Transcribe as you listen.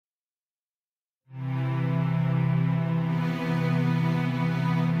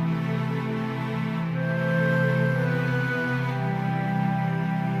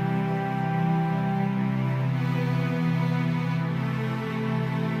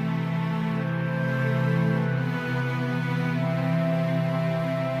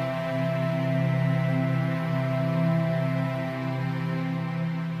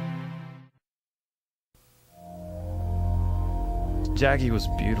Jacqui was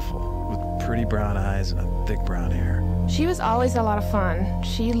beautiful, with pretty brown eyes and a thick brown hair. She was always a lot of fun.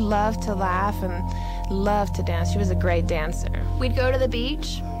 She loved to laugh and loved to dance. She was a great dancer. We'd go to the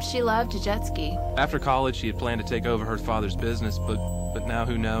beach. She loved to jet ski. After college, she had planned to take over her father's business, but now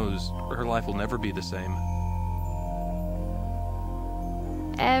who knows? Her life will never be the same.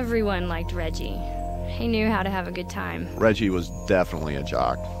 Everyone liked Reggie. He knew how to have a good time. Reggie was definitely a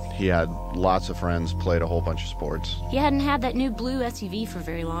jock. He had lots of friends, played a whole bunch of sports. He hadn't had that new blue SUV for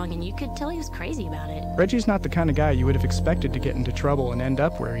very long, and you could tell he was crazy about it. Reggie's not the kind of guy you would have expected to get into trouble and end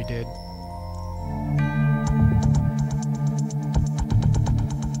up where he did.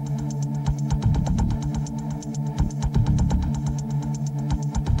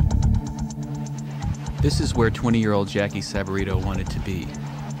 This is where 20-year-old Jacqui Saborito wanted to be.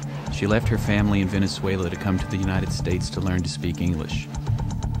 She left her family in Venezuela to come to the United States to learn to speak English.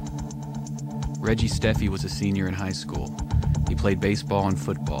 Reggie Steffi was a senior in high school. He played baseball and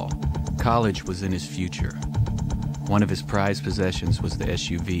football. College was in his future. One of his prized possessions was the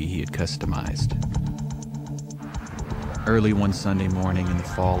SUV he had customized. Early one Sunday morning in the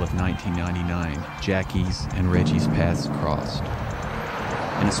fall of 1999, Jacqui's and Reggie's paths crossed.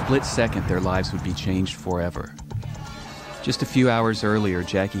 In a split second, their lives would be changed forever. Just a few hours earlier,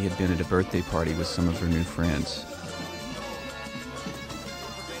 Jacqui had been at a birthday party with some of her new friends.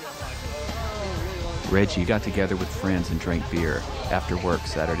 Reggie got together with friends and drank beer after work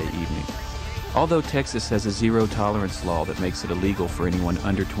Saturday evening. Although Texas has a zero-tolerance law that makes it illegal for anyone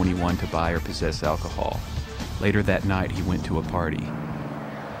under 21 to buy or possess alcohol, later that night he went to a party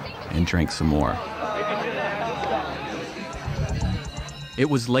and drank some more. It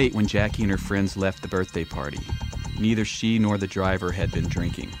was late when Jacqui and her friends left the birthday party. Neither she nor the driver had been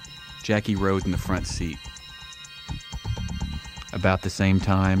drinking. Jacqui rode in the front seat. About the same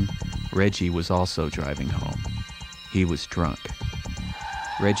time, Reggie was also driving home. He was drunk.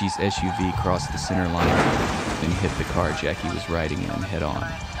 Reggie's SUV crossed the center line and hit the car Jacqui was riding in head-on.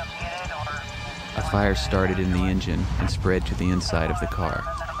 A fire started in the engine and spread to the inside of the car.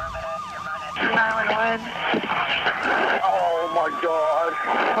 911. Oh my God.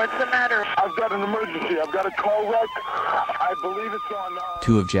 What's the matter? I've got an emergency. I've got a car wreck. I believe it's on...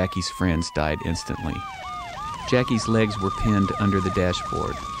 Two of Jacqui's friends died instantly. Jacqui's legs were pinned under the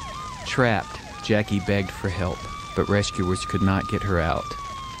dashboard. Trapped, Jacqui begged for help, but rescuers could not get her out.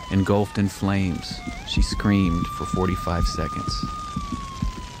 Engulfed in flames, she screamed for 45 seconds.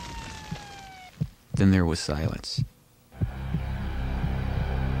 Then there was silence.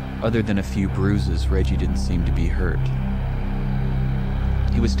 Other than a few bruises, Reggie didn't seem to be hurt.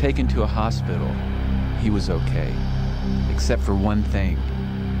 He was taken to a hospital. He was okay, except for one thing.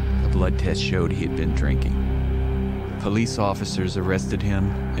 A blood test showed he had been drinking. Police officers arrested him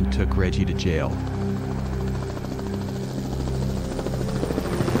and took Reggie to jail.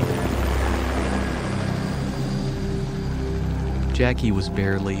 Jacqui was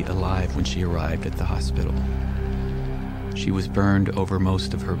barely alive when she arrived at the hospital. She was burned over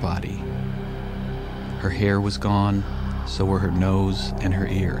most of her body. Her hair was gone, so were her nose and her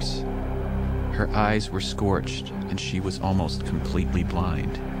ears. Her eyes were scorched, and she was almost completely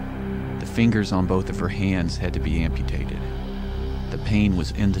blind. The fingers on both of her hands had to be amputated. The pain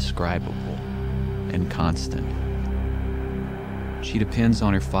was indescribable and constant. She depends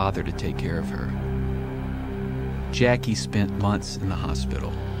on her father to take care of her. Jacqui spent months in the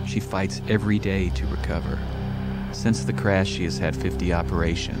hospital. She fights every day to recover. Since the crash, she has had 50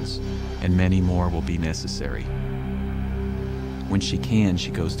 operations, and many more will be necessary. When she can, she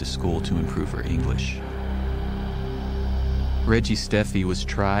goes to school to improve her English. Reggie Steffi was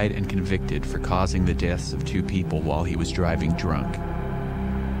tried and convicted for causing the deaths of 2 people while he was driving drunk.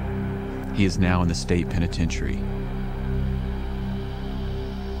 He is now in the state penitentiary.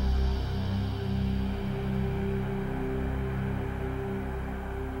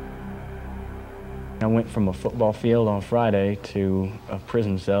 I went from a football field on Friday to a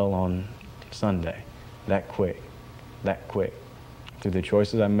prison cell on Sunday. That quick. Through the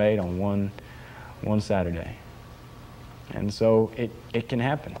choices I made on one Saturday. And so it can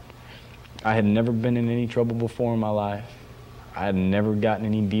happen. I had never been in any trouble before in my life. I had never gotten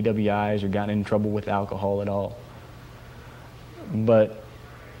any DWIs or gotten in trouble with alcohol at all. But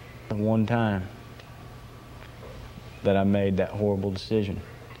the one time that I made that horrible decision,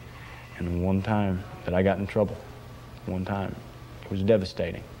 and one time that I got in trouble, one time, it was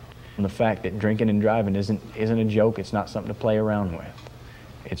devastating. And the fact that drinking and driving isn't a joke, it's not something to play around with.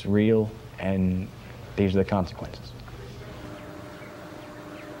 It's real, and these are the consequences.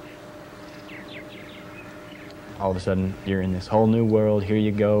 All of a sudden, you're in this whole new world, here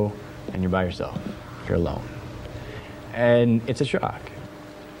you go, and you're by yourself. You're alone. and it's a shock.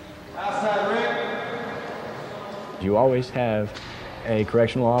 You always have a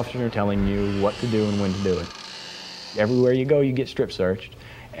correctional officer telling you what to do and when to do it. Everywhere you go, you get strip searched,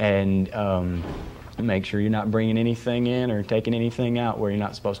 and make sure you're not bringing anything in or taking anything out where you're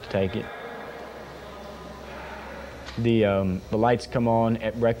not supposed to take it. The lights come on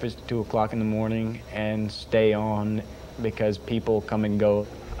at breakfast at 2 o'clock in the morning and stay on because people come and go.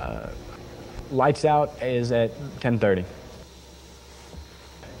 Lights out is at 10:30.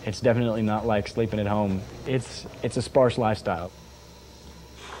 It's definitely not like sleeping at home. It's a sparse lifestyle.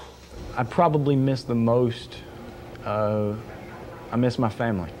 I probably miss the most, I miss my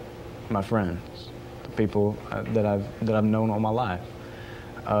family, my friends, the people that I've known all my life.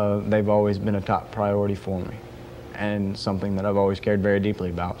 They've always been a top priority for me and something that I've always cared very deeply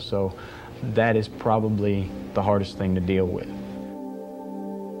about. So that is probably the hardest thing to deal with.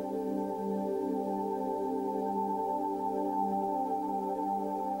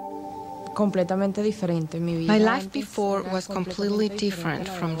 My life before was completely different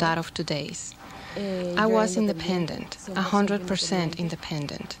from that of today's. I was independent, 100%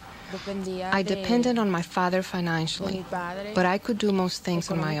 independent. I depended on my father financially, but I could do most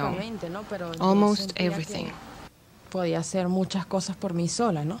things on my own, almost everything. I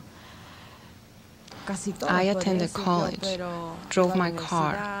attended college, drove my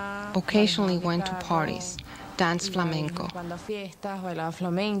car, occasionally went to parties, danced flamenco.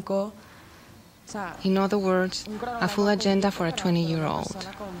 In other words, a full agenda for a 20-year-old.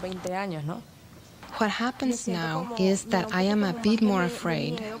 What happens now is that I am a bit more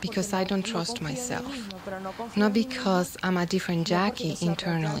afraid because I don't trust myself. Not because I'm a different Jacqui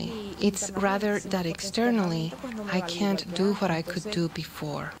internally. It's rather that externally I can't do what I could do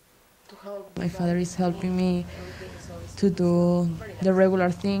before. My father is helping me to do the regular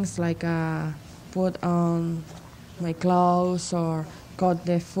things like put on my clothes or cut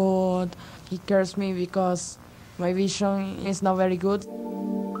the food. He cares me because my vision is not very good.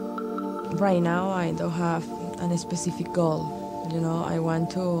 Right now, I don't have a specific goal. You know, I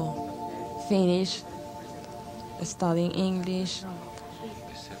want to finish studying English.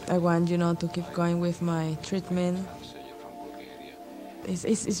 I want, to keep going with my treatment.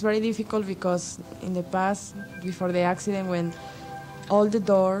 It's very difficult because in the past, before the accident, when all the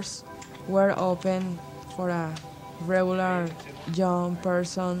doors were open for a regular young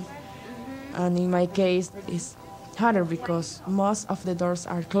person, and in my case, it's harder because most of the doors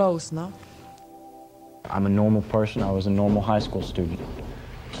are closed, no? I'm a normal person. I was a normal high school student.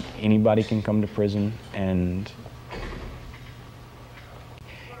 Anybody can come to prison, and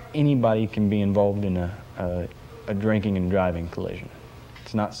anybody can be involved in a drinking and driving collision.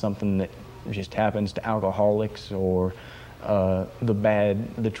 It's not something that just happens to alcoholics or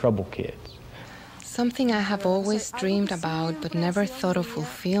the trouble kids. Something I have always dreamed about but never thought of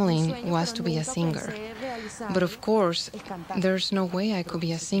fulfilling was to be a singer. But of course, there's no way I could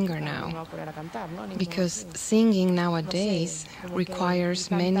be a singer now, because singing nowadays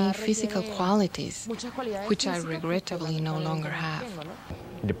requires many physical qualities, which I regrettably no longer have.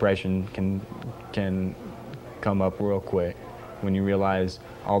 Depression can come up real quick when you realize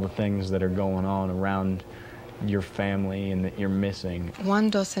all the things that are going on around your family and that you're missing.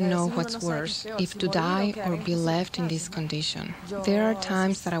 One doesn't know what's worse, if to die or be left in this condition. There are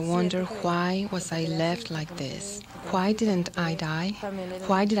times that I wonder, why was I left like this? Why didn't I die?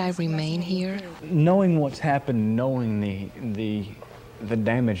 Why did I remain here? Knowing what's happened, knowing the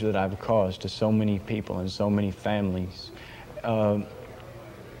damage that I've caused to so many people and so many families,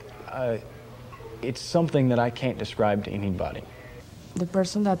 it's something that I can't describe to anybody. The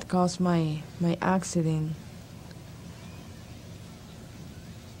person that caused my accident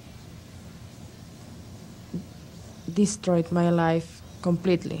destroyed my life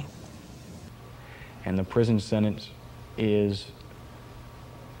completely. And the prison sentence is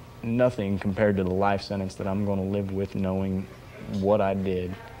nothing compared to the life sentence that I'm going to live with, knowing what I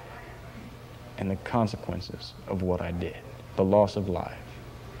did and the consequences of what I did. The loss of life.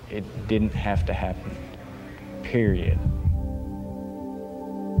 It didn't have to happen, period.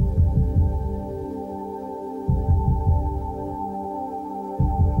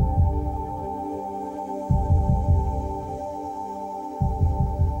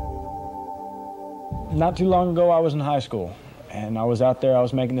 Not too long ago, I was in high school, and I was out there, I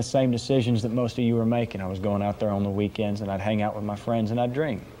was making the same decisions that most of you were making. I was going out there on the weekends, and I'd hang out with my friends, and I'd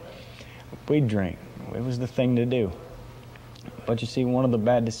drink. We'd drink. It was the thing to do. But you see, one of the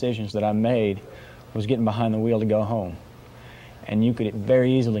bad decisions that I made was getting behind the wheel to go home. And you could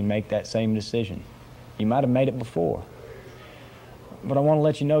very easily make that same decision. You might have made it before. But I want to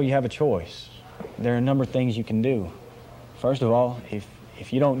let you know you have a choice. There are a number of things you can do. First of all,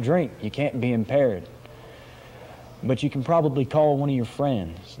 if you don't drink, you can't be impaired. But you can probably call one of your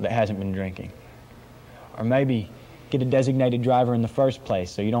friends that hasn't been drinking. Or maybe get a designated driver in the first place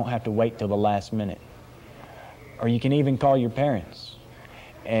so you don't have to wait till the last minute. Or you can even call your parents.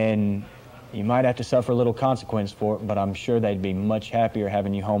 And you might have to suffer a little consequence for it, but I'm sure they'd be much happier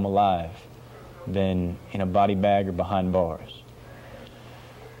having you home alive than in a body bag or behind bars.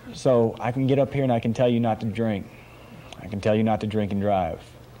 So I can get up here and I can tell you not to drink. I can tell you not to drink and drive.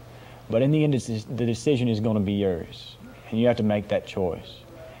 But in the end, the decision is going to be yours. And you have to make that choice.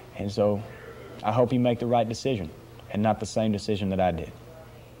 And so I hope you make the right decision and not the same decision that I did.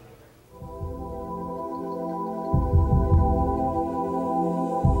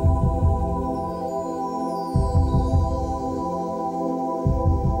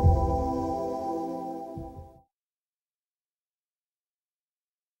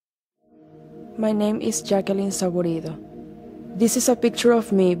 My name is Jacqueline Saborido. This is a picture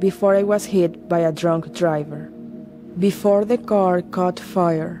of me before I was hit by a drunk driver, before the car caught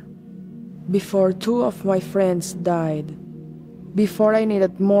fire, before 2 of my friends died, before I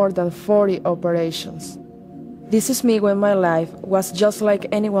needed more than 40 operations. This is me when my life was just like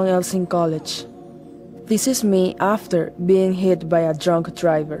anyone else in college. This is me after being hit by a drunk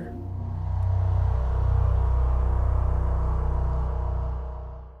driver.